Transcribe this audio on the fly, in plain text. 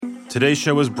Today's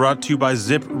show is brought to you by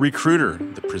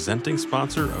ZipRecruiter, the presenting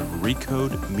sponsor of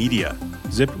Recode Media.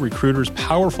 ZipRecruiter's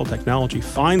powerful technology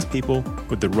finds people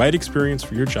with the right experience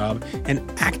for your job and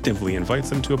actively invites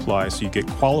them to apply so you get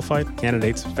qualified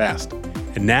candidates fast.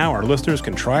 And now our listeners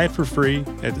can try it for free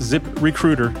at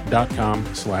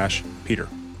ziprecruiter.com/Peter.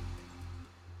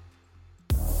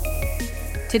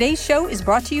 Today's show is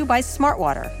brought to you by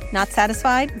Smartwater. Not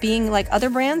satisfied being like other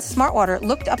brands, Smartwater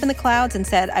looked up in the clouds and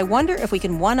said, I wonder if we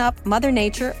can one-up Mother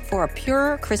Nature for a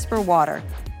purer, crisper water.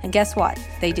 And guess what?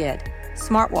 They did.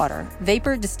 Smartwater,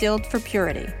 vapor distilled for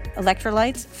purity.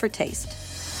 Electrolytes for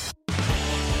taste.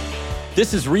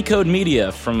 This is Recode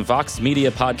Media from Vox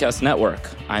Media Podcast Network.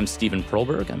 I'm Stephen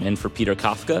Perlberg. I'm in for Peter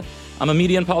Kafka. I'm a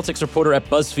media and politics reporter at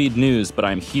BuzzFeed News, but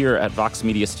I'm here at Vox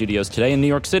Media Studios today in New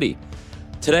York City.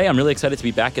 Today, I'm really excited to be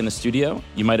back in the studio.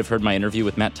 You might have heard my interview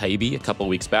with Matt Taibbi a couple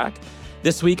weeks back.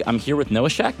 This week, I'm here with Noah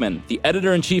Shachtman, the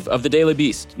editor-in-chief of The Daily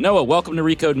Beast. Noah, welcome to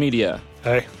Recode Media.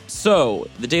 Hey. So,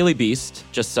 The Daily Beast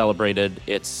just celebrated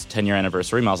its 10-year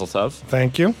anniversary, Mazel Tov.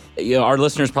 Thank you. Our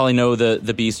listeners probably know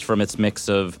the Beast from its mix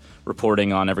of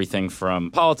reporting on everything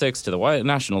from politics to the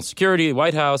national security,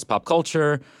 White House, pop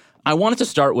culture. I wanted to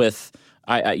start with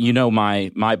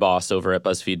my boss over at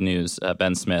BuzzFeed News,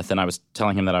 Ben Smith, and I was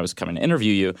telling him that I was coming to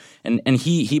interview you, and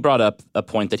he brought up a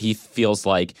point that he feels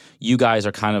like you guys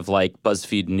are kind of like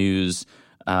BuzzFeed News,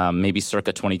 maybe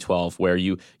circa 2012, where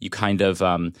you kind of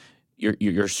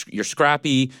you're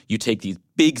scrappy, you take these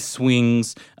big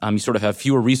swings, you sort of have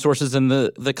fewer resources in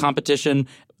the competition.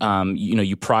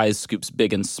 You prize scoops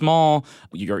big and small.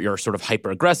 You're sort of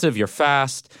hyper aggressive. You're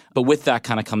fast, but with that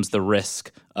kind of comes the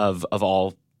risk of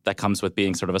all that comes with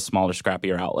being sort of a smaller,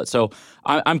 scrappier outlet. So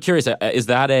I'm curious, is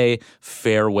that a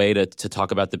fair way to talk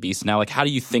about the Beast now? Like, how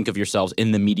do you think of yourselves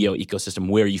in the media ecosystem,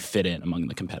 where you fit in among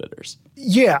the competitors?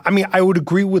 Yeah, I mean, I would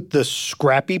agree with the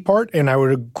scrappy part, and I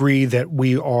would agree that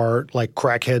we are like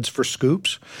crackheads for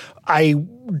scoops. I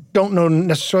don't know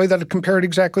necessarily that I'd compare it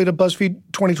exactly to BuzzFeed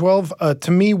 2012. To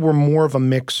me, we're more of a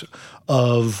mix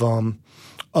of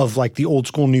like the old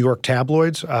school New York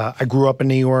tabloids. I grew up in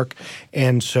New York,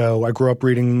 and so I grew up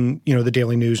reading, the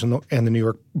Daily News and the New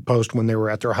York Post when they were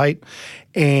at their height.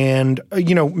 And,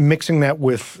 mixing that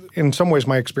with, in some ways,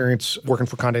 my experience working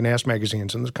for Condé Nast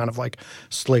magazines and this kind of like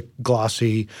slick,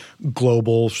 glossy,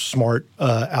 global, smart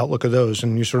outlook of those.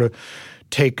 And you sort of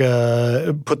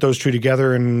put those two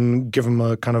together and give them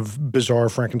a kind of bizarre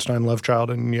Frankenstein love child,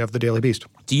 and you have the Daily Beast.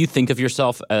 Do you think of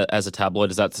yourself as a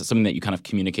tabloid? Is that something that you kind of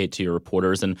communicate to your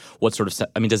reporters? And what sort of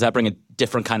does that bring a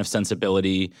different kind of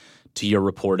sensibility to your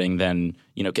reporting than,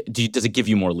 does it give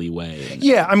you more leeway?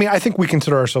 Yeah, I mean, I think we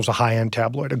consider ourselves a high-end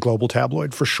tabloid, a global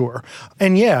tabloid for sure.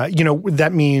 And yeah,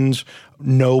 that means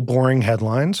no boring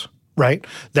headlines. Right?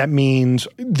 That means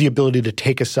the ability to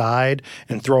take a side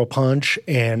and throw a punch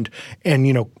and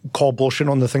call bullshit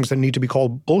on the things that need to be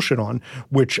called bullshit on,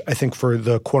 which I think for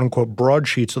the quote-unquote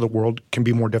broadsheets of the world can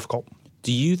be more difficult.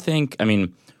 Do you think,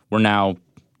 we're now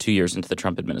 2 years into the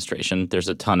Trump administration. There's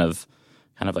a ton of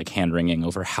kind of like hand-wringing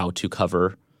over how to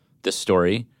cover this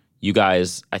story. You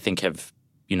guys, I think, have,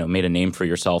 made a name for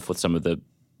yourself with some of the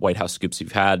White House scoops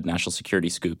you've had, national security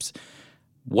scoops.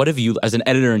 What have you, as an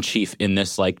editor-in-chief in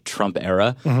this like Trump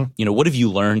era, what have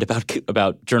you learned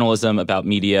about journalism, about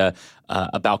media,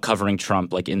 about covering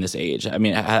Trump like in this age? I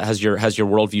mean, has your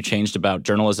worldview changed about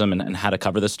journalism and how to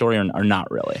cover this story, or not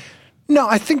really? No,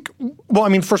 I think,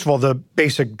 first of all, the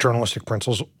basic journalistic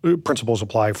principles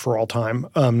apply for all time,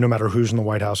 no matter who's in the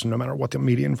White House and no matter what the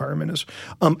media environment is.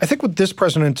 I think with this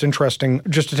president, it's interesting,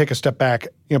 just to take a step back,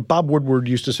 Bob Woodward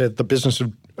used to say that the business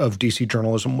of D.C.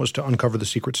 journalism was to uncover the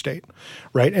secret state,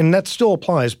 right? And that still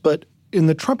applies, but in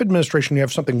the Trump administration, you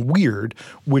have something weird,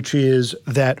 which is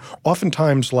that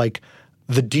oftentimes, like,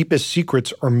 the deepest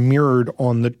secrets are mirrored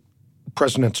on the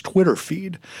president's Twitter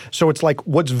feed. So it's like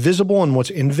what's visible and what's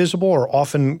invisible are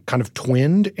often kind of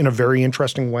twinned in a very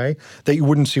interesting way that you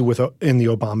wouldn't see in the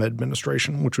Obama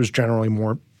administration, which was generally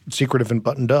more secretive and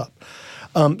buttoned up.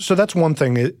 So that's one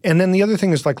thing. And then the other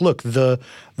thing is like, look, the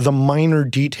minor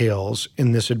details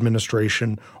in this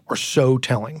administration are so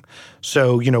telling.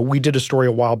 So, we did a story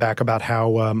a while back about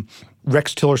how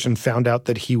Rex Tillerson found out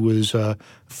that he was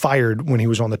fired when he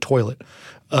was on the toilet.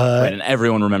 Right, and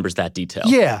everyone remembers that detail.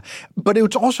 Yeah, but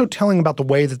it's also telling about the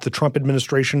way that the Trump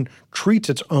administration treats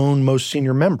its own most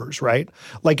senior members, right?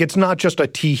 Like, it's not just a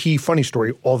tee-hee funny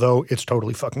story, although it's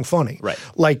totally fucking funny. Right.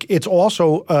 Like, it's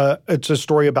also it's a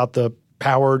story about the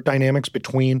power dynamics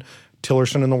between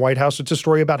Tillerson and the White House. It's a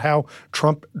story about how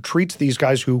Trump treats these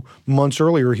guys who months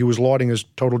earlier he was lauding as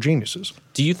total geniuses.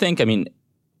 Do you think,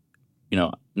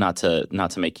 not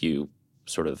to make you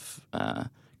sort of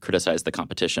criticize the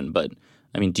competition, but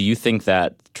I mean, do you think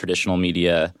that traditional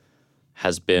media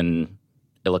has been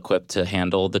ill-equipped to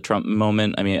handle the Trump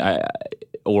moment? I mean,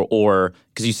 or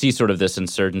because you see sort of this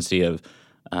insurgency of,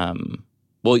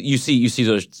 you see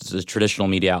the traditional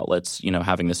media outlets,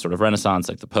 having this sort of renaissance,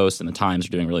 like the Post and the Times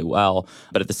are doing really well.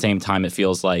 But at the same time, it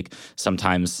feels like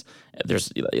sometimes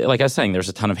there's, like I was saying, there's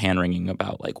a ton of hand-wringing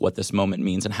about like what this moment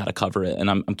means and how to cover it. And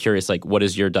I'm curious, like, what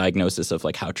is your diagnosis of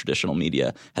like how traditional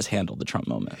media has handled the Trump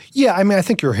moment? Yeah, I mean, I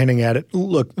think you're hinting at it.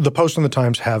 Look, the Post and the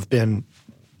Times have been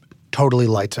totally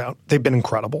lights out. They've been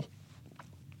incredible.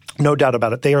 No doubt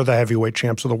about it. They are the heavyweight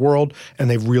champs of the world, and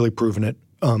they've really proven it,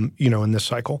 in this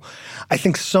cycle. I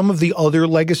think some of the other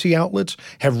legacy outlets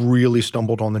have really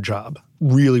stumbled on the job,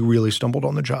 really stumbled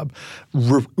on the job.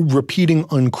 Repeating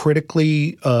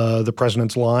uncritically the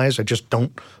president's lies, I just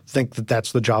don't think that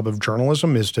that's the job of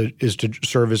journalism, is to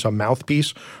serve as a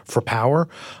mouthpiece for power.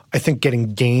 I think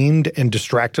getting gained and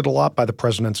distracted a lot by the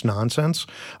president's nonsense.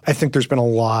 I think there's been a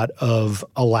lot of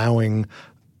allowing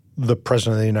the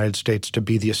president of the United States to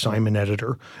be the assignment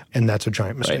editor, and that's a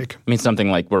giant mistake. Right. I mean, something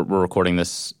like we're recording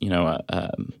this,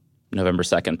 November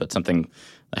 2nd, but something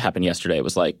that happened yesterday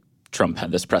was like Trump had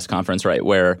this press conference, right,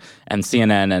 and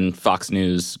CNN and Fox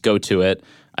News go to it.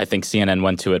 I think CNN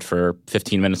went to it for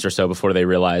 15 minutes or so before they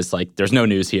realized, like, there's no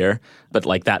news here. But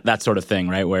like that sort of thing,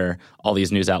 right, where all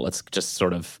these news outlets just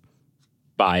sort of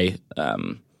by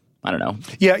I don't know.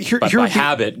 Yeah, by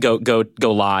habit, go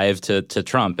live to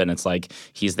Trump, and it's like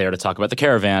he's there to talk about the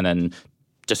caravan and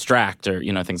distract or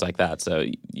things like that. So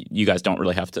you guys don't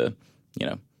really have to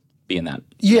be in that.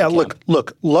 Yeah, look.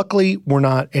 Luckily, we're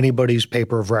not anybody's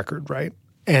paper of record, right?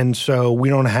 And so we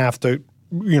don't have to.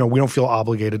 We don't feel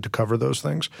obligated to cover those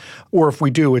things. Or if we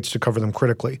do, it's to cover them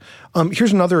critically.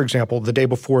 Here's another example. The day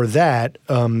before that,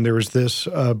 there was this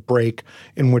break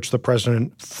in which the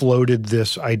president floated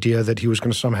this idea that he was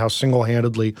going to somehow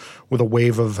single-handedly, with a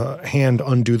wave of hand,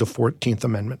 undo the 14th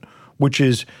Amendment, which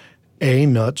is A,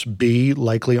 nuts, B,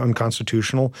 likely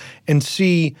unconstitutional, and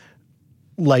C,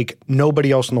 like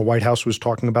nobody else in the White House was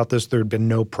talking about this. There had been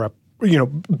no prep.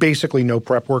 Basically no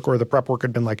prep work, or the prep work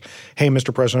had been like, hey,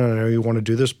 Mr. President, I know you want to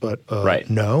do this, but right.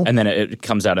 No. And then it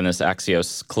comes out in this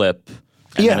Axios clip,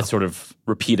 and then it's sort of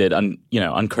repeated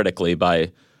uncritically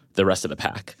by the rest of the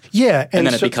pack. Yeah. And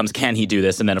then it becomes, can he do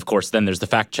this? And then, of course, then there's the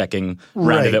fact-checking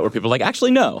round of it where people are like, actually,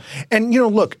 no. And,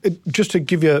 look, just to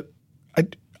give you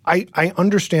I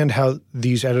understand how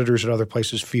these editors at other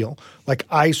places feel. Like,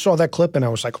 I saw that clip and I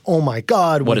was like, oh my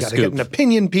God, we got to get an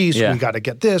opinion piece. Yeah. We got to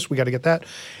get this. We got to get that.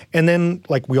 And then,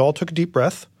 like, we all took a deep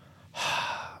breath.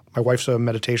 My wife's a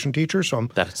meditation teacher, so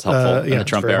that's helpful in the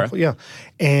Trump era. Helpful, yeah.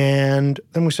 And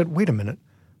then we said, wait a minute.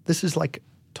 This is like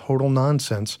total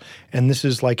nonsense. And this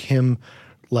is like him,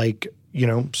 like,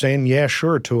 saying, yeah,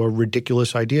 sure, to a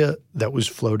ridiculous idea that was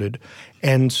floated.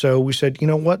 And so we said, you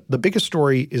know what? The biggest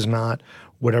story is not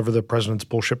whatever the president's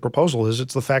bullshit proposal is.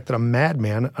 It's the fact that a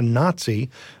madman, a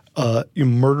Nazi,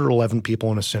 murdered 11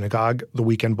 people in a synagogue the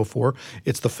weekend before.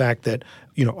 It's the fact that,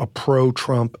 a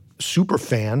pro-Trump super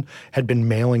fan had been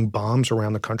mailing bombs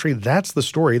around the country. That's the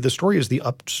story. The story is the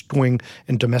upswing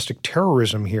in domestic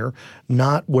terrorism here,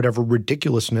 not whatever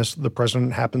ridiculousness the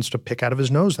president happens to pick out of his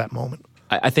nose that moment.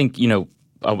 I think,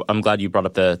 I'm glad you brought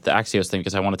up the Axios thing,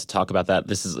 because I wanted to talk about that.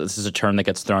 This is a term that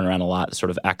gets thrown around a lot, sort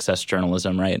of access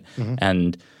journalism, right? Mm-hmm.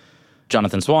 And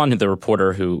Jonathan Swan, the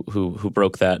reporter who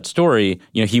broke that story,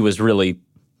 he was really,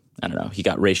 I don't know, he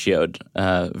got ratioed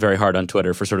very hard on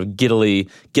Twitter for sort of giddily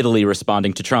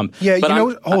responding to Trump. Yeah,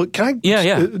 can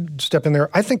I step in there?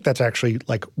 I think that's actually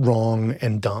like wrong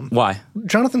and dumb. Why?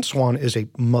 Jonathan Swan is a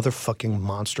motherfucking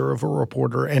monster of a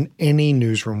reporter, and any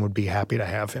newsroom would be happy to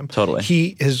have him. Totally.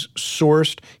 He is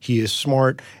sourced, he is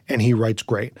smart, and he writes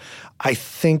great. I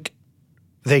think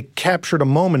they captured a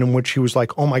moment in which he was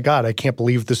like, oh my God, I can't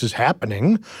believe this is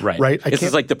happening. Right? This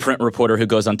is like the print reporter who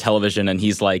goes on television and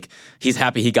he's like, he's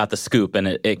happy he got the scoop and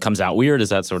it comes out weird. Is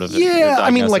that sort of Yeah, I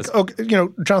mean, like, okay,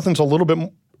 Jonathan's a little bit,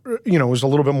 was a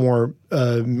little bit more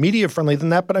media friendly than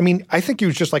that. But I mean, I think he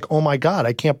was just like, oh my God,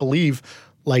 I can't believe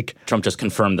like Trump just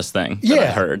confirmed this thing that I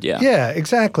heard. Yeah,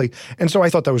 exactly. And so I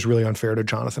thought that was really unfair to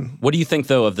Jonathan. What do you think,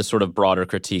 though, of the sort of broader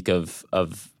critique of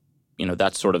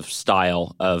that sort of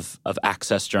style of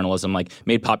access journalism, like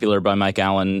made popular by Mike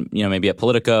Allen, maybe at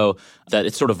Politico, that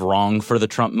it's sort of wrong for the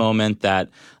Trump moment, that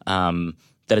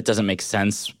it doesn't make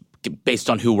sense based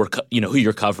on who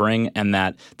you're covering, and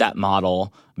that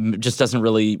model just doesn't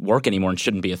really work anymore and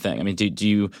shouldn't be a thing. I mean,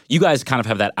 do you guys kind of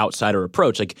have that outsider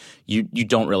approach? Like you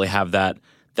don't really have that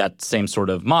same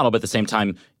sort of model, but at the same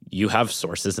time, you have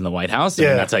sources in the White House, and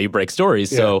that's how you break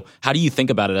stories. Yeah. So how do you think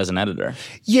about it as an editor?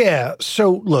 Yeah.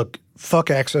 So look, fuck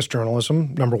access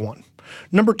journalism, number one.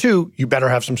 Number two, you better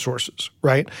have some sources,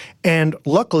 right? And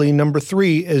luckily, number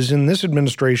three is in this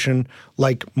administration,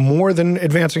 like more than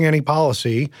advancing any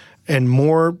policy and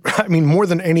more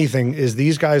than anything is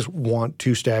these guys want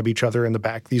to stab each other in the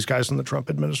back, these guys in the Trump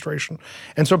administration.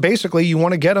 And so basically you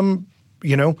want to get them,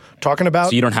 talking about.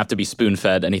 So you don't have to be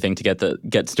spoon-fed anything to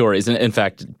get stories. In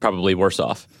fact, probably worse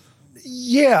off.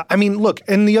 Yeah. I mean, look,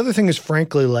 and the other thing is,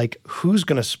 frankly, like, who's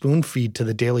going to spoon feed to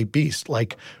the Daily Beast?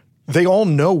 Like, they all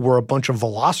know we're a bunch of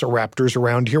velociraptors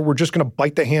around here. We're just going to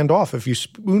bite the hand off if you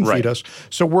spoon feed us.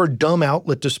 So we're a dumb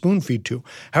outlet to spoon feed to.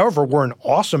 However, we're an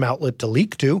awesome outlet to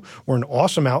leak to. We're an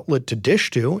awesome outlet to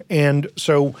dish to. And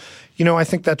so, I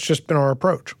think that's just been our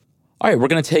approach. All right, we're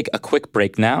going to take a quick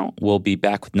break now. We'll be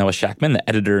back with Noah Shachtman, the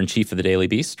editor-in-chief of the Daily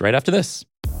Beast, right after this.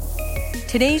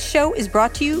 Today's show is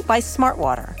brought to you by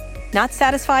Smartwater. Not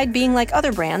satisfied being like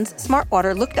other brands,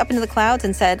 Smartwater looked up into the clouds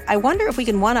and said, I wonder if we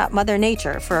can one-up Mother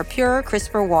Nature for a purer,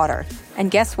 crisper water.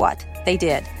 And guess what? They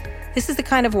did. This is the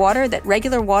kind of water that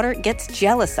regular water gets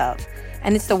jealous of.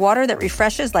 And it's the water that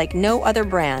refreshes like no other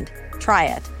brand. Try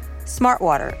it.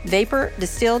 Smartwater, vapor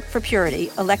distilled for purity,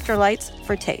 electrolytes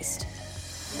for taste.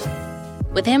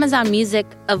 With Amazon Music,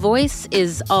 a voice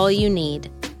is all you need.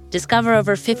 Discover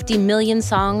over 50 million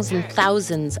songs and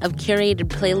thousands of curated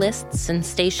playlists and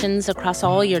stations across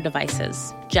all your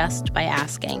devices, just by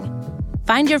asking.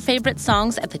 Find your favorite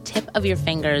songs at the tip of your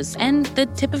fingers and the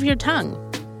tip of your tongue.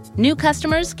 New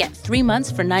customers get 3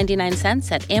 months for 99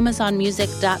 cents at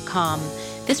amazonmusic.com.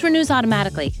 This renews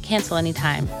automatically. Cancel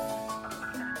anytime.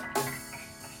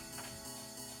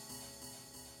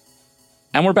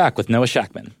 And we're back with Noah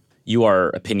Shachtman. You are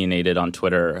opinionated on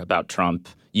Twitter about Trump.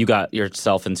 You got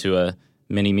yourself into a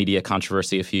mini media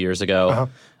controversy a few years ago. Uh-huh.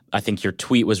 I think your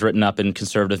tweet was written up in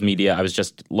conservative media. I was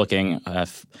just looking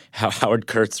how Howard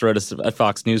Kurtz wrote at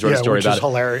Fox News wrote a story about it. Which is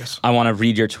hilarious. I want to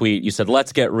read your tweet. You said,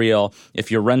 let's get real. If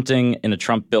you're renting in a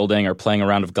Trump building or playing a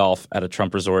round of golf at a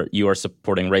Trump resort, you are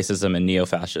supporting racism and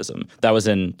neo-fascism. That was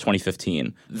in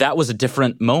 2015. That was a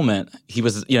different moment. He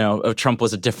was, Trump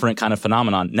was a different kind of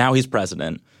phenomenon. Now he's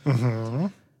president. Mm-hmm.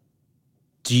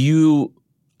 Do you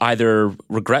either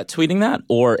regret tweeting that,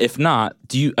 or if not,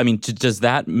 has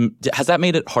that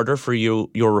made it harder for your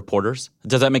reporters?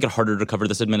 Does that make it harder to cover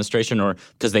this administration, or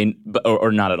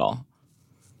not at all?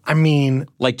 I mean,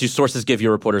 like, do sources give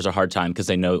your reporters a hard time because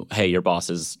they know, hey, your boss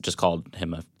has just called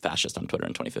him a fascist on Twitter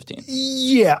in 2015?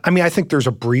 Yeah. I mean, I think there's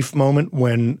a brief moment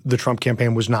when the Trump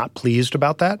campaign was not pleased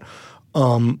about that.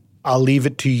 I'll leave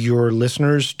it to your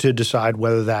listeners to decide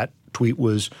whether that tweet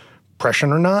was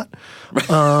prescient or not.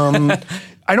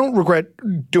 I don't regret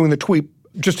doing the tweet.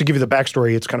 Just to give you the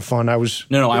backstory, it's kind of fun. I want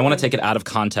to take it out of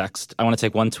context. I want to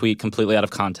take one tweet completely out of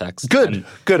context. Good.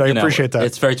 I appreciate that.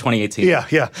 It's very 2018.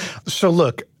 Yeah. So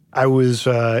look, I was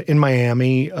in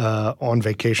Miami on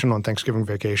vacation, on Thanksgiving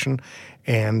vacation,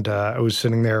 and I was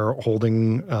sitting there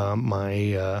holding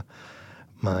my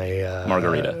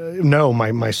margarita. No,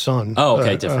 my son. Oh,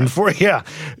 okay, different.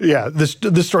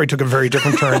 This story took a very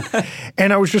different turn,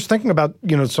 and I was just thinking about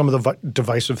some of the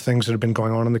divisive things that have been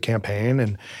going on in the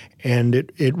campaign, and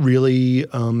it really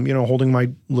holding my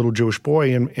little Jewish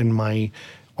boy in my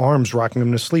arms, rocking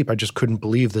him to sleep. I just couldn't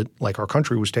believe that our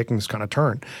country was taking this kind of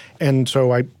turn, and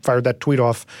so I fired that tweet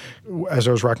off as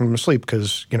I was rocking him to sleep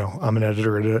because I'm an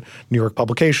editor at a New York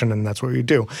publication, and that's what we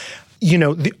do.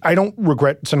 I don't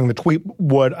regret sending the tweet.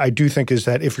 What I do think is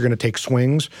that if you're going to take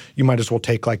swings, you might as well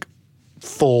take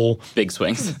full big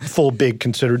swings, full big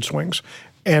considered swings.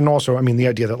 And also, I mean, the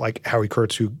idea that Howie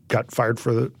Kurtz, who got fired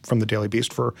from the Daily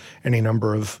Beast for any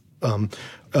number of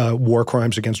war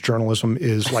crimes against journalism,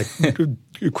 is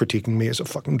critiquing me as a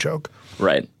fucking joke.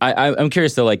 Right. I'm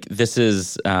curious though. This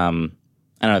is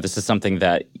this is something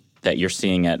that you're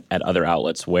seeing at other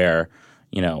outlets where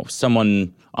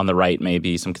someone on the right,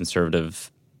 maybe some conservative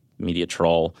media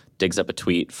troll, digs up a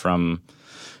tweet from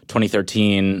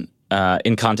 2013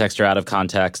 in context or out of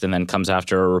context, and then comes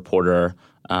after a reporter.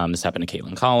 This happened to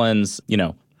Caitlin Collins.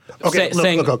 Okay,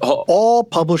 look, all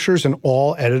publishers and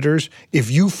all editors, if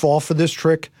you fall for this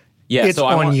trick, it's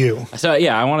on you. So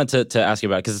I wanted to ask you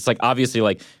about it because it's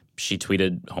obviously she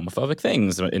tweeted homophobic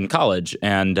things in college,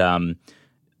 and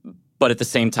but at the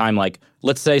same time,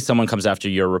 let's say someone comes after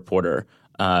your reporter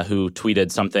who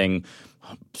tweeted something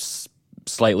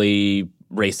slightly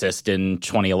racist in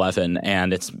 2011,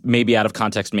 and it's maybe out of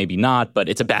context, maybe not, but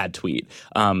it's a bad tweet.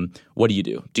 What do you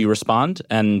do? Do you respond,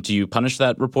 and do you punish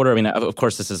that reporter? I mean, of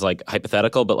course, this is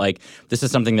hypothetical, but this is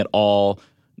something that all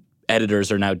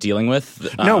editors are now dealing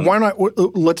with? No, why not?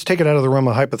 Let's take it out of the realm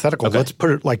of hypothetical. Okay. Let's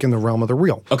put it like in the realm of the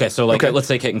real. Okay, so let's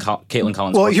say Caitlin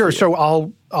Collins. Well, here, so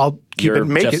I'll keep You're it,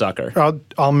 make Jeff it. Zucker.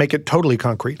 I'll make it totally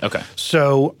concrete. Okay.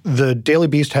 So the Daily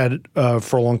Beast had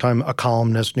for a long time a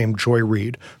columnist named Joy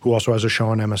Reid, who also has a show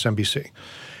on MSNBC.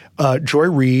 Joy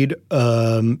Reid,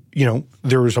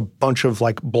 there was a bunch of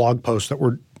like blog posts that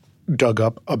were dug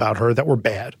up about her that were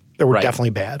bad. That were definitely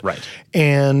bad. Right.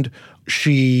 And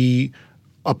she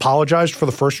apologized for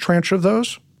the first tranche of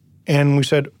those. And we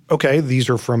said, okay, these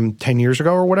are from 10 years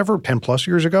ago or whatever, 10 plus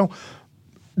years ago.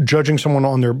 Judging someone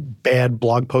on their bad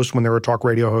blog post when they were a talk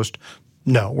radio host,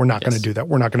 no, we're not going to do that.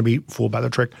 We're not going to be fooled by the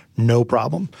trick. No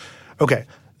problem. Okay.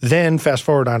 Then fast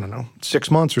forward, I don't know, 6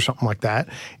 months or something like that,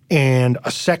 and a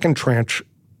second tranche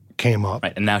came up.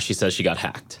 Right, and now she says she got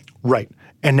hacked. Right.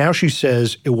 And now she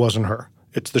says it wasn't her.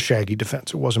 It's the Shaggy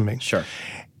defense. It wasn't me. Sure.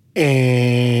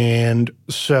 And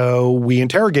so we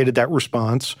interrogated that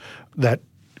response that,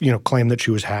 claimed that she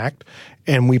was hacked,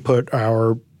 and we put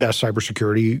our best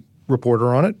cybersecurity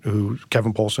reporter on it,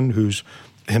 Kevin Polson, who's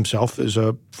himself is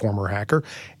a former hacker.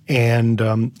 And,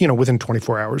 within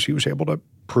 24 hours, he was able to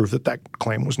prove that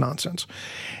claim was nonsense.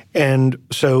 And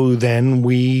so then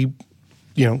we,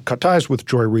 cut ties with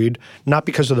Joy Reid, not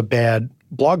because of the bad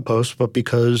blog posts, but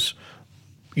because,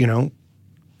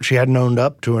 she hadn't owned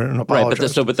up to it and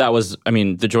apologized. Right, but that was,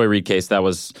 the Joy Reid case, that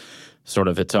was sort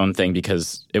of its own thing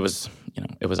because it was,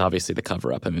 it was obviously the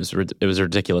cover-up. It was a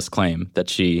ridiculous claim that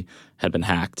she had been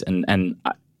hacked. And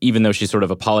even though she sort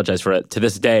of apologized for it, to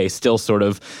this day, still sort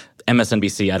of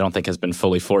MSNBC, I don't think, has been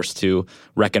fully forced to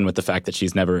reckon with the fact that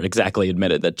she's never exactly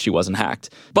admitted that she wasn't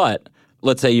hacked. But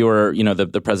let's say you were,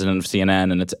 the president of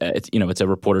CNN, and it's a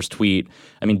reporter's tweet.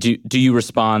 Do you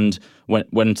respond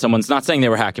when someone's not saying they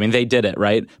were hacked? They did it,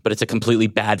 right? But it's a completely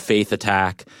bad faith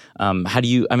attack. How do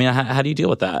you deal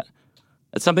with that?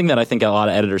 It's something that I think a lot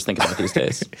of editors think about these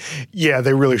days. Yeah,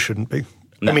 they really shouldn't be.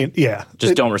 No.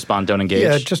 Just don't respond, don't engage.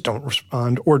 Yeah, just don't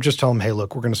respond, or just tell them, hey,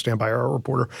 look, we're going to stand by our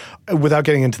reporter. Without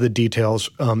getting into the details,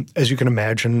 as you can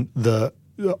imagine, the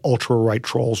ultra-right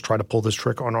trolls try to pull this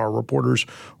trick on our reporters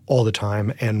all the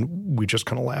time, and we just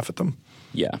kind of laugh at them.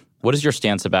 Yeah. What is your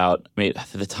stance about,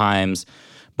 the Times,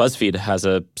 BuzzFeed has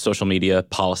a social media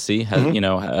policy,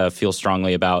 feels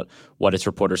strongly about what its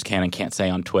reporters can and can't say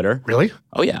on Twitter. Really?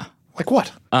 Oh, yeah. Like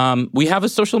what? We have a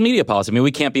social media policy.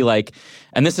 We can't be like,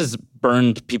 and this has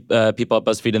burned people at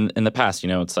BuzzFeed in the past.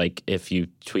 It's like if you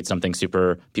tweet something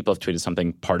people have tweeted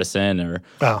something partisan or.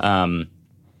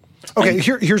 Okay,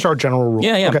 here's our general rule.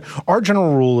 Yeah. Okay, our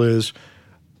general rule is,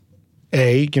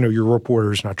 A, you're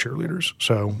reporters, not cheerleaders,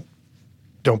 so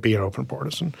don't be an open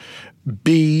partisan.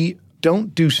 B,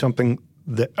 don't do something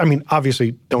that,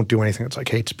 obviously don't do anything that's like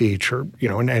hate speech or,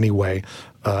 in any way,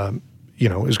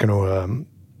 is going to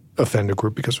offend a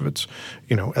group because of its,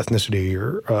 ethnicity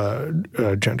or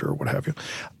gender or what have you.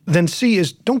 Then C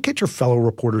is don't get your fellow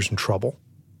reporters in trouble,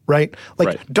 right?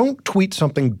 Don't tweet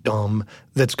something dumb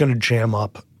that's going to jam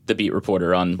up the beat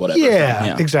reporter on whatever.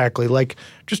 Yeah, exactly.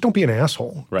 Just don't be an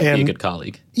asshole. Right, be a good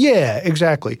colleague. Yeah,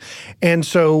 exactly. And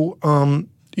so, I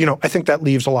think that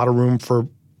leaves a lot of room for,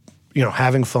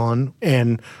 having fun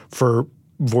and for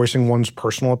voicing one's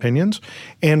personal opinions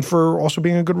and for also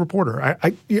being a good reporter.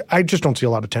 I just don't see a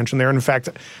lot of tension there. And in fact,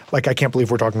 I can't believe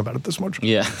we're talking about it this much.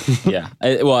 Yeah, yeah.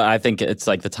 I think it's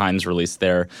like the Times released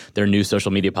their new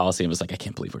social media policy and was like, I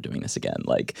can't believe we're doing this again.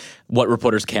 Like what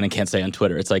reporters can and can't say on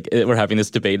Twitter. It's like we're having this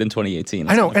debate in 2018.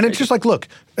 I know. And it's just like, look,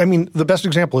 the best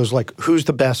example is who's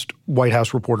the best White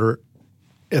House reporter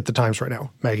at the Times right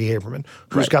now? Maggie Haberman.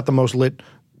 Who's got the most lit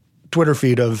Twitter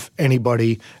feed of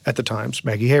anybody at the Times?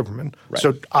 Maggie Haberman. Right.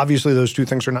 So obviously those two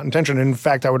things are not in tension. And in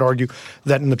fact, I would argue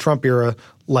that in the Trump era,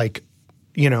 they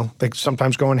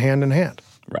sometimes go in hand.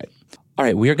 Right. All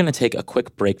right, we are going to take a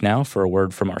quick break now for a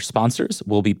word from our sponsors.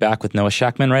 We'll be back with Noah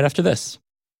Shackman right after this.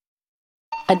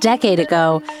 A decade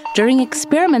ago, during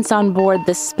experiments on board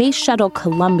the Space Shuttle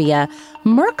Columbia,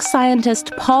 Merck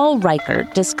scientist Paul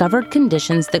Reichert discovered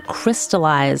conditions that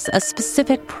crystallize a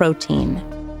specific protein.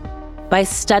 By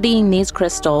studying these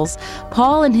crystals,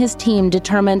 Paul and his team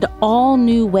determined all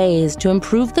new ways to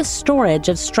improve the storage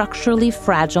of structurally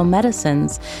fragile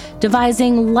medicines,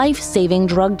 devising life-saving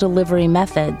drug delivery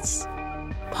methods.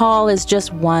 Paul is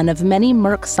just one of many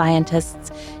Merck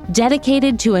scientists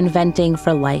dedicated to inventing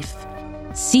for life.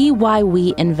 See why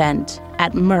we invent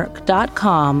at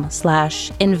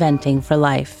merck.com/inventing for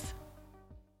life.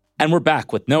 And we're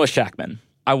back with Noah Shackman.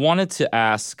 I wanted to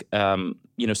ask,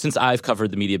 since I've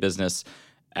covered the media business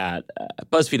at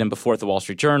BuzzFeed and before at the Wall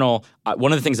Street Journal,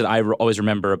 one of the things that I always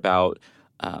remember about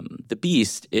The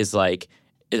Beast is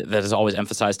that is always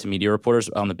emphasized to media reporters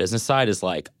on the business side is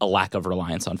like a lack of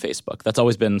reliance on Facebook. That's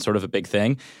always been sort of a big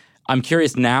thing. I'm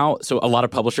curious now, so a lot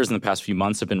of publishers in the past few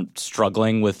months have been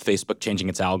struggling with Facebook changing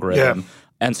its algorithm. Yeah.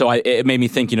 And so it made me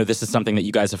think, this is something that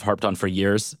you guys have harped on for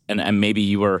years, and maybe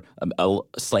you were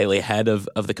slightly ahead of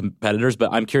the competitors.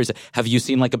 But I'm curious, have you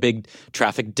seen like a big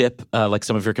traffic dip like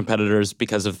some of your competitors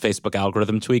because of Facebook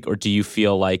algorithm tweak? Or do you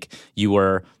feel like you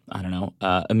were, I don't know,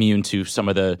 immune to some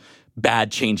of the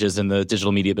bad changes in the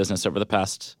digital media business over the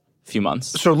past few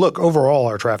months? So look, overall,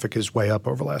 our traffic is way up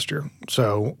over last year.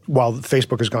 So while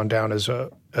Facebook has gone down as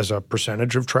a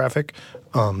percentage of traffic.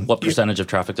 What percentage of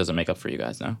traffic does it make up for you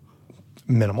guys now?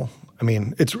 Minimal. I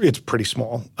mean, it's pretty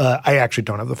small. I actually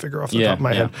don't have the figure off the top of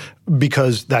my head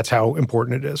because that's how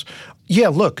important it is. Yeah,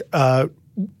 look,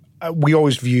 we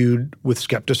always viewed with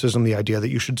skepticism the idea that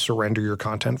you should surrender your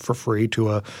content for free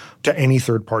to any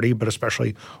third party, but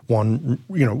especially one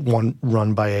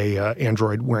run by a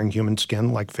Android wearing human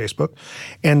skin like Facebook.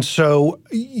 And so,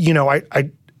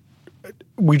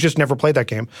 we just never played that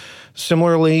game.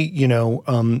 Similarly,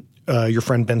 your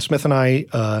friend Ben Smith and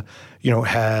I,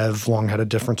 have long had a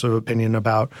difference of opinion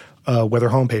about whether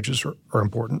homepages are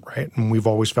important, right? And we've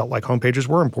always felt like homepages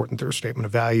were important. They're a statement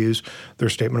of values, they're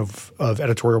a statement of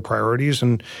editorial priorities,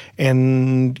 and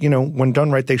when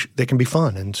done right, they can be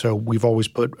fun. And so we've always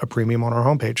put a premium on our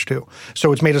homepage too.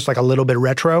 So it's made us like a little bit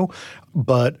retro,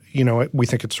 but we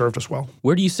think it served us well.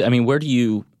 Where do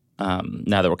you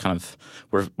now that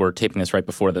we're taping this right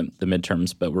before the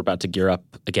midterms, but we're about to gear up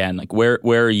again. Like where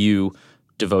are you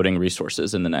devoting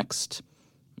resources in the next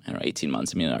 18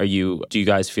 months? I mean, do you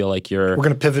guys feel like we're going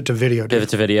to pivot to video? Pivot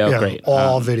to video, yeah, great.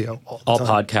 All video, all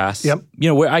podcasts. Yep.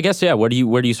 Where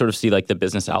do you sort of see like the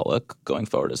business outlook going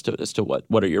forward as to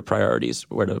what are your priorities,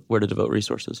 where to devote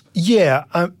resources? Yeah,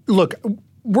 look,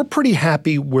 we're pretty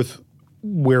happy with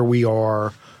where we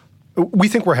are. We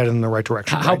think we're headed in the right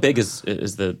direction. How big is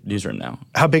the newsroom now?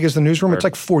 How big is the newsroom? It's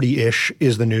like 40-ish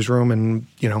is the newsroom, and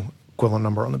equivalent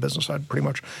number on the business side, pretty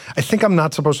much. I think I'm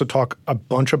not supposed to talk a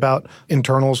bunch about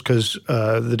internals because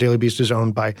the Daily Beast is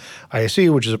owned by ISE,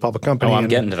 which is a public company. Oh, I'm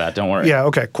getting to that. Don't worry. Yeah.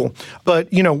 Okay. Cool. But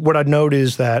what I'd note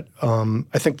is that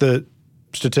I think the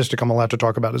statistic I'm allowed to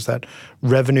talk about is that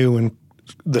revenue in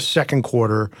the second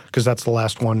quarter, because that's the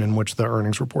last one in which the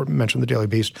earnings report mentioned the Daily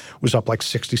Beast, was up like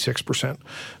 66%.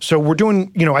 So we're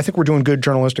doing, I think we're doing good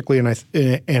journalistically,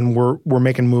 and we're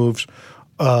making moves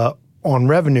on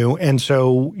revenue, and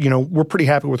so we're pretty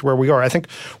happy with where we are. I think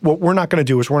what we're not going to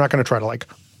do is we're not going to try to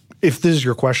if this is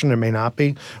your question, it may not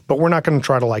be, but we're not going to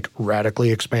try to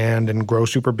radically expand and grow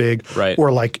super big, right,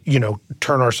 or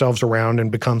turn ourselves around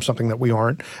and become something that we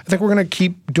aren't. I think we're going to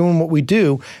keep doing what we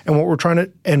do, and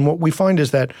what we find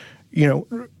is that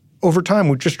over time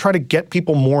we just try to get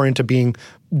people more into being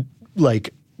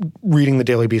reading the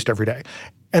Daily Beast every day,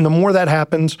 and the more that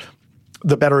happens,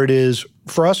 the better it is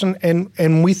for us,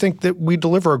 and we think that we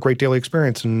deliver a great daily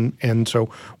experience, and so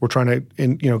we're trying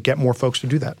to get more folks to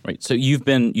do that. Right. So you've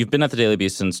been at the Daily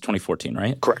Beast since 2014,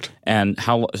 right? Correct. And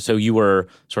so you were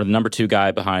sort of the number 2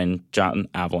 guy behind John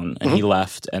Avlon, and he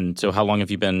left. And so how long have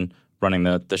you been running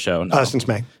the show now? Since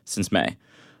May. Since May.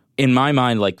 In my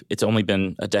mind, it's only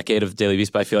been a decade of Daily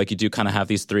Beast, but I feel like you do kind of have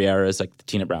these 3 eras. Like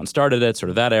Tina Brown started it,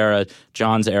 sort of that era,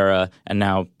 John's era, and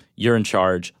now you're in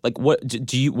charge. What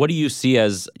do you see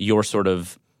as your sort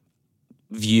of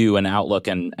view and outlook,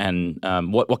 and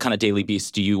what kind of Daily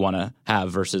Beast do you want to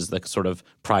have versus the sort of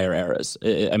prior eras?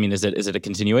 I mean, is it a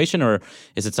continuation, or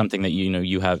is it something that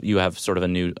you have sort of a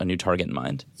new target in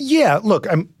mind? Yeah, look,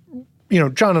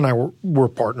 John and I were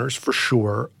partners for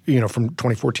sure, from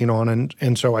 2014 on,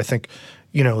 and so I think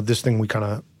this thing we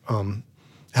kind of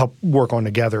help work on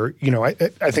together.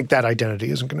 I think that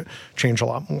identity isn't going to change a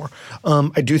lot more.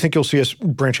 I do think you'll see us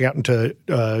branching out into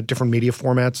different media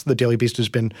formats. The Daily Beast has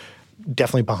been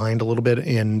definitely behind a little bit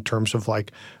in terms of the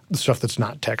stuff that's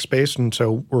not text-based, and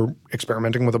so we're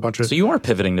experimenting with a bunch of... So you are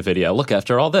pivoting to video. Look,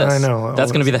 after all this. I know.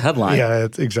 That's going to be the headline. Yeah,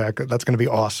 exactly. That's going to be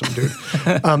awesome,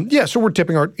 dude. Yeah, so we're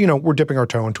dipping our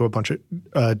toe into a bunch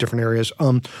of different areas.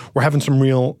 We're having some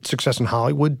real success in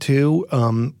Hollywood, too.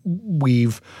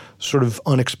 We've sort of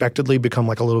unexpectedly become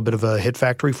a little bit of a hit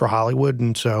factory for Hollywood,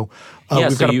 and so...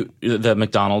 the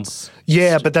McDonald's...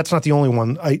 Yeah, but that's not the only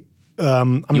one.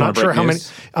 I'm not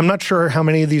sure how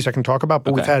many of these I can talk about,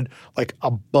 but we've had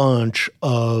a bunch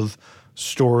of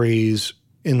stories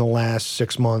in the last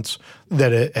 6 months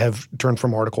that have turned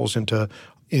from articles into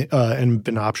and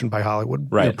been optioned by Hollywood,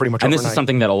 right? Pretty much. And overnight. This is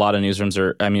something that a lot of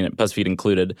newsrooms BuzzFeed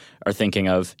included, are thinking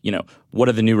of. What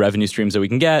are the new revenue streams that we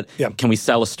can get? Yeah. Can we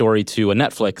sell a story to a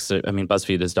Netflix?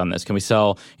 BuzzFeed has done this. Can we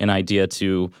sell an idea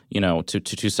to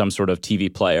some sort of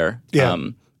TV player? Yeah.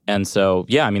 And so,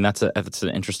 yeah, I mean, that's an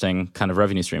interesting kind of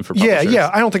revenue stream for publishers.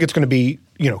 Yeah. I don't think it's going to be,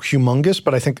 humongous,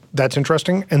 but I think that's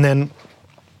interesting. And then,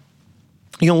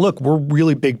 look, we're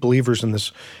really big believers in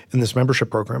this membership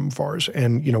program of ours.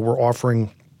 And, we're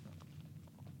offering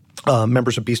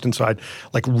members of Beast Inside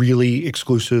like really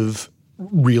exclusive,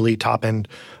 really top-end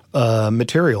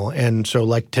material. And so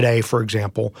like today, for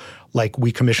example, like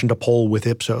we commissioned a poll with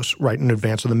Ipsos right in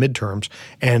advance of the midterms,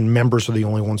 and members are the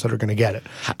only ones that are going to get it.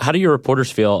 How do your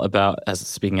reporters feel about,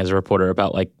 speaking as a reporter,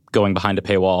 about like going behind a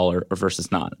paywall or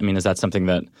versus not? I mean, is that something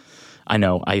that I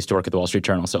know? I used to work at the Wall Street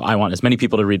Journal, so I want as many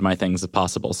people to read my things as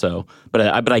possible. So, but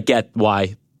I get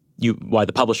why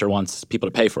the publisher wants people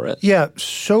to pay for it. Yeah.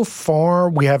 So far,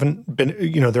 we haven't been,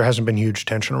 there hasn't been huge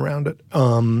tension around it.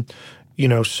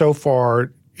 So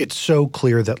far, it's so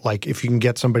clear that like if you can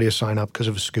get somebody to sign up because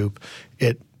of a scoop,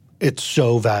 it's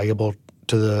so valuable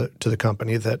to the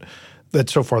company that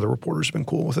so far the reporters have been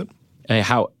cool with it. And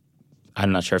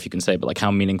I'm not sure if you can say, but like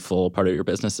how meaningful part of your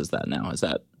business is that now? Is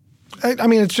that? I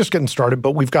mean, it's just getting started,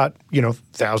 but we've got,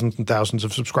 thousands and thousands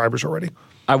of subscribers already.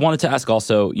 I wanted to ask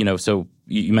also, so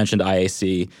you mentioned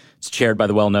IAC. It's chaired by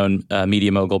the well-known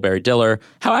media mogul Barry Diller.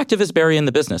 How active is Barry in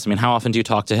the business? I mean, how often do you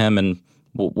talk to him, and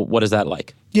what is that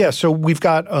like? Yeah, so we've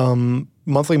got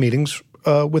monthly meetings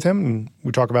with him, and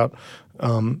we talk about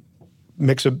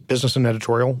mix of business and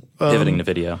editorial. Pivoting to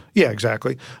video. Yeah,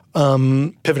 exactly.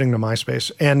 Pivoting to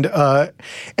MySpace. And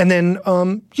then,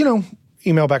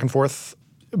 email back and forth.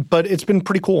 But it's been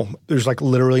pretty cool. There's like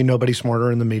literally nobody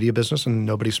smarter in the media business and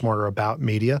nobody smarter about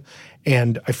media.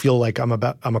 And I feel like I'm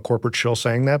a corporate shill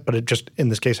saying that, but it just in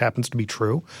this case happens to be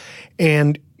true.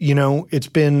 And, it's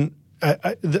been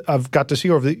I've got to see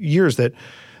over the years that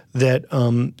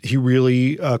he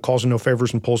really calls in no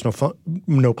favors and pulls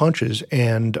no punches.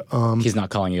 And he's not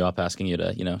calling you up asking you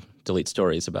to, delete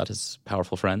stories about his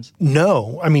powerful friends?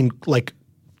 No. I mean, like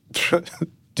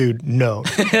dude, no.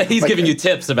 He's giving you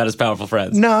tips about his powerful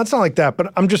friends. No, it's not like that.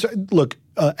 But I'm just, look,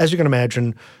 as you can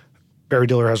imagine, Barry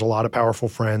Diller has a lot of powerful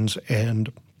friends,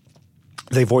 and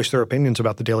they voice their opinions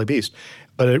about the Daily Beast.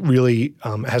 But it really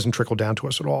hasn't trickled down to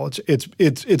us at all.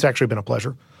 It's actually been a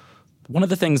pleasure. One of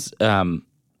the things, and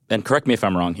correct me if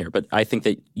I'm wrong here, but I think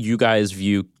that you guys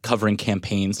view covering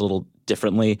campaigns a little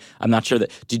differently. I'm not sure that,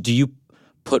 do you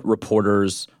put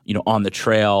reporters, on the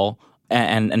trail?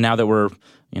 And now that we're,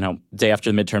 day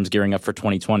after the midterms, gearing up for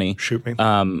 2020. Shoot me.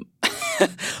 How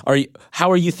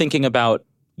are you thinking about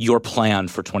your plan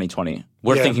for 2020?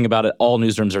 We're thinking about it. All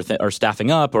newsrooms are staffing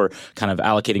up or kind of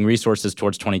allocating resources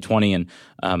towards 2020. And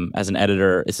as an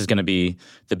editor, this is going to be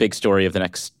the big story of the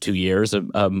next 2 years.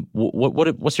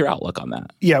 What's your outlook on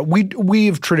that? Yeah,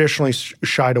 we've traditionally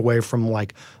shied away from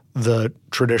like the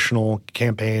traditional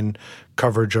campaign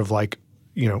coverage of like,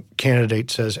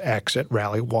 candidate says X at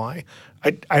rally Y.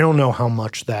 I don't know how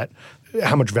much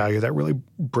value that really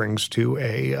brings to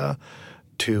a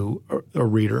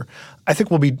reader. I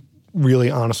think we'll be really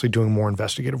honestly doing more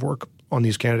investigative work on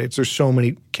these candidates. There's so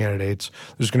many candidates.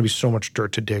 There's going to be so much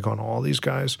dirt to dig on all these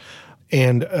guys.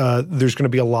 And there's going to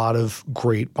be a lot of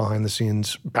great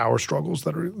behind-the-scenes power struggles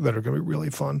that are going to be really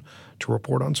fun to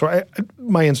report on. So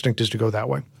my instinct is to go that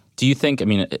way. Do you think,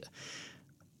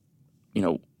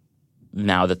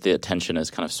 now that the attention is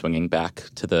kind of swinging back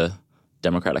to the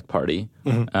Democratic Party,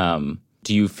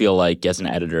 do you feel like as an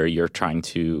editor you're trying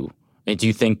to – do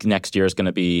you think next year is going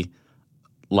to be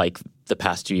like the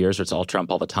past 2 years where it's all Trump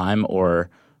all the time, or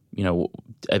do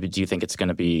you think it's going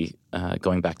to be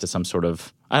going back to some sort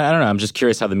of – I don't know. I'm just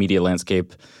curious how the media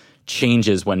landscape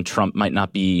changes when Trump might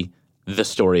not be the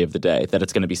story of the day, that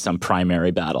it's going to be some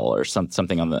primary battle or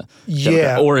something on the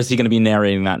Democrat, or is he going to be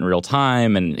narrating that in real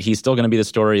time and he's still going to be the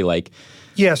story? Like,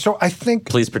 yeah, so I think –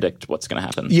 please predict what's going to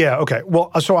happen. Yeah, okay.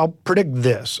 Well, so I'll predict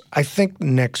this. I think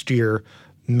next year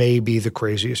may be the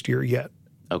craziest year yet.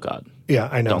 Oh, God. Yeah,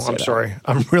 I know. I'm sorry.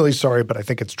 I'm really sorry, but I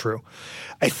think it's true.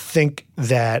 I think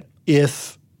that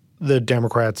if the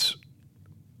Democrats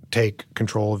take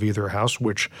control of either house,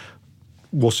 which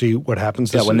we'll see what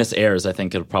happens. Yeah, when this airs, I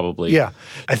think it'll probably – Yeah.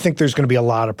 I think there's going to be a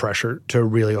lot of pressure to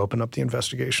really open up the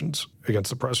investigations against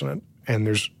the president, and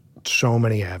there's so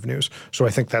many avenues. So I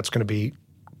think that's going to be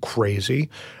crazy.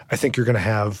 I think you're going to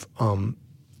have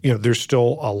there's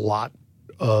still a lot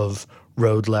of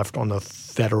road left on the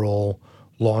federal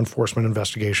law enforcement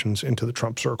investigations into the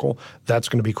Trump circle. That's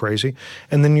going to be crazy.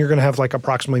 And then you're going to have like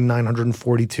approximately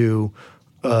 942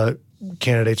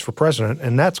 candidates for president,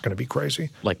 and that's going to be crazy.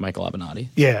 Like Michael Avenatti.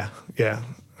 Yeah.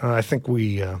 I think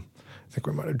we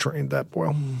might have drained that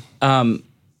boil. I'm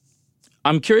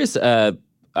curious. I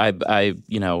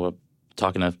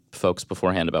talking to folks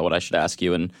beforehand about what I should ask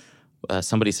you, and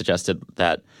somebody suggested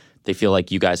that they feel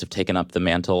like you guys have taken up the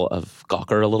mantle of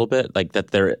Gawker a little bit, like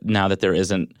that now that there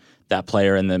isn't that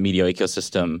player in the media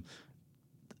ecosystem.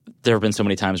 There have been so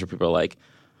many times where people are like,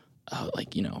 oh,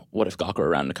 like, what if Gawker were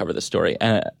around to cover this story?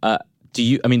 And do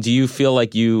you feel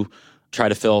like you try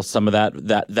to fill some of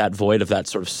that void of that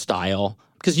sort of style?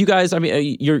 Because you guys,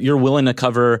 you're willing to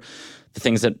cover the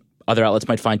things that other outlets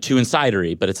might find too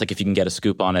insidery, but it's like if you can get a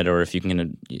scoop on it, or if you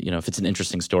can, if it's an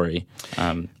interesting story.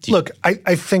 Look,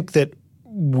 I think that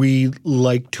we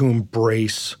like to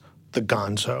embrace the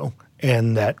gonzo,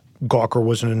 and that Gawker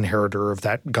was an inheritor of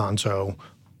that gonzo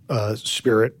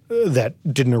spirit that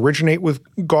didn't originate with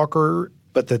Gawker,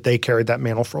 but that they carried that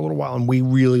mantle for a little while. And we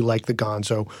really like the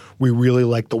gonzo. We really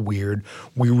like the weird.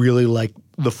 We really like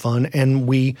the fun. And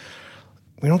we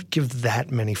don't give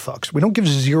that many fucks. We don't give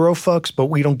 0 fucks, but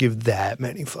we don't give that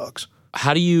many fucks.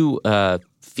 How do you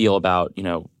feel about,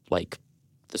 like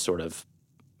the sort of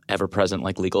ever-present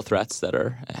like legal threats that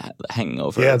are hanging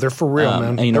over? Yeah, they're for real,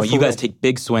 man. And you guys take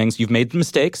big swings. You've made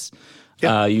mistakes.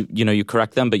 Yeah. You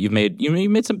correct them, but you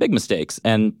made some big mistakes,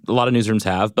 and a lot of newsrooms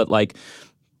have. But like,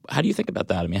 how do you think about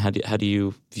that? I mean, how do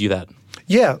you view that?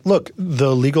 Yeah, look,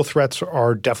 the legal threats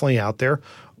are definitely out there.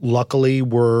 Luckily,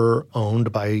 we're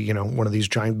owned by one of these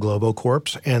giant Globo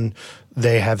Corps, and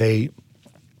they have a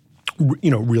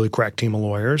really crack team of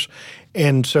lawyers.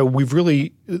 And so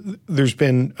there's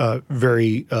been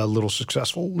very little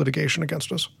successful litigation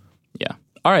against us. Yeah.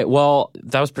 All right. Well,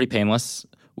 that was pretty painless.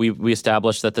 We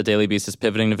established that the Daily Beast is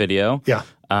pivoting to video. Yeah.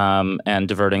 And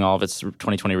diverting all of its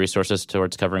 2020 resources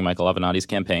towards covering Michael Avenatti's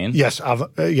campaign. Yes. That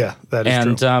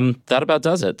is true. And that about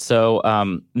does it. So,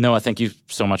 Noah, thank you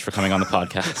so much for coming on the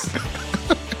podcast.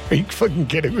 Are you fucking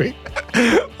kidding me?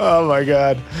 Oh, my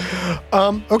God.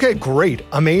 Okay, great.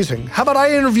 Amazing. How about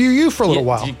I interview you for a little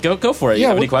while? Go for it. You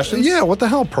have any questions? Yeah, what the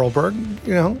hell, Perlberg?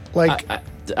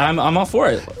 I'm all for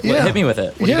it. Yeah. Hit me with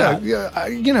it.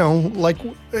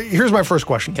 Here's my first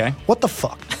question. Okay. What the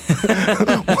fuck?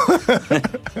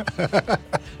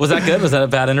 Was that good? Was that a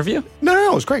bad interview?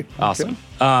 No, it was great. Awesome.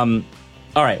 All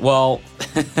right. Well,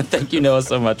 thank you, Noah,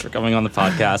 so much for coming on the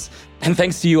podcast. And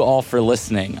thanks to you all for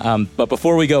listening. But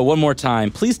before we go, one more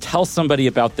time, please tell somebody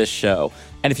about this show.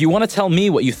 And if you want to tell me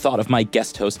what you thought of my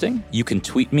guest hosting, you can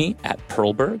tweet me at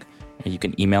Perlberg, or you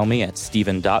can email me at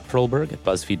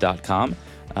steven.perlberg@buzzfeed.com.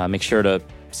 Make sure to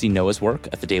see Noah's work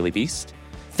at The Daily Beast.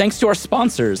 Thanks to our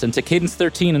sponsors and to Cadence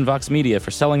 13 and Vox Media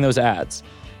for selling those ads.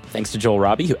 Thanks to Joel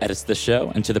Robbie, who edits the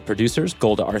show, and to the producers,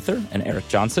 Golda Arthur and Eric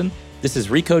Johnson. This is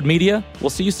Recode Media. We'll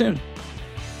see you soon.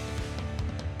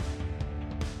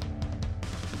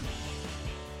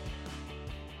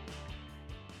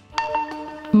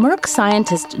 Merck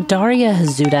scientist Daria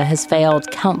Hazuda has failed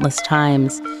countless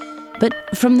times.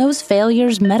 But from those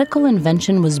failures, medical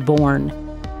invention was born.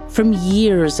 From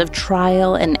years of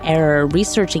trial and error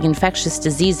researching infectious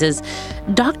diseases,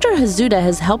 Dr. Hazuda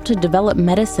has helped to develop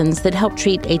medicines that help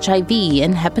treat HIV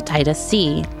and hepatitis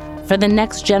C. For the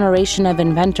next generation of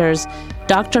inventors,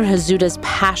 Dr. Hazuda's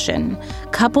passion,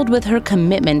 coupled with her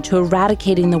commitment to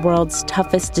eradicating the world's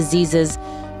toughest diseases,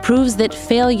 proves that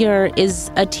failure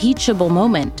is a teachable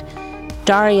moment.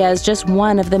 Daria is just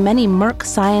one of the many Merck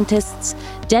scientists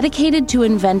dedicated to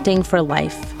inventing for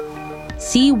life.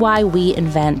 See why we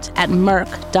invent at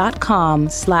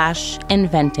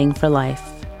merck.com/inventing for life.